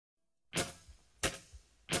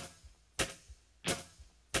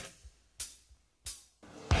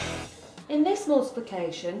In this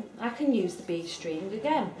multiplication, I can use the bead string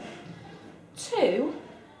again. 2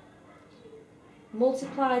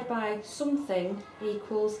 multiplied by something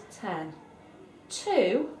equals 10.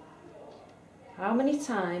 2, how many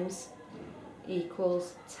times,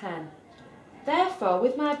 equals 10. Therefore,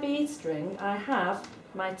 with my bead string, I have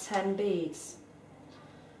my 10 beads.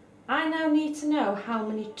 I now need to know how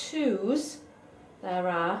many 2s there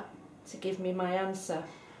are to give me my answer.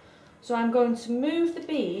 So I'm going to move the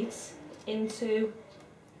beads into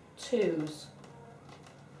 2s.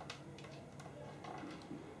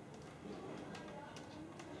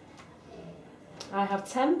 I have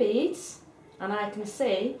 10 beads, and I can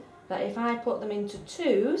see that if I put them into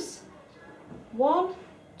 2s, 1,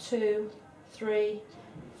 2, 3,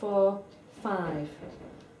 4, 5.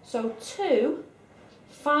 So 2,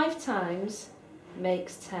 5 times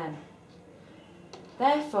makes 10.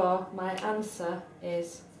 Therefore, my answer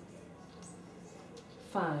is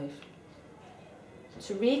 5.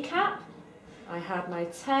 To recap, I have my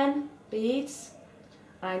 10 beads.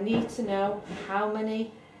 I need to know how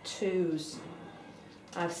many 2s.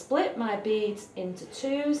 I've split my beads into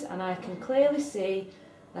 2s, and I can clearly see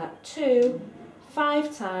that 2,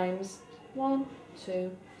 5 times 1,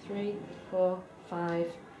 2, 3, 4,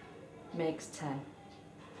 5 makes 10.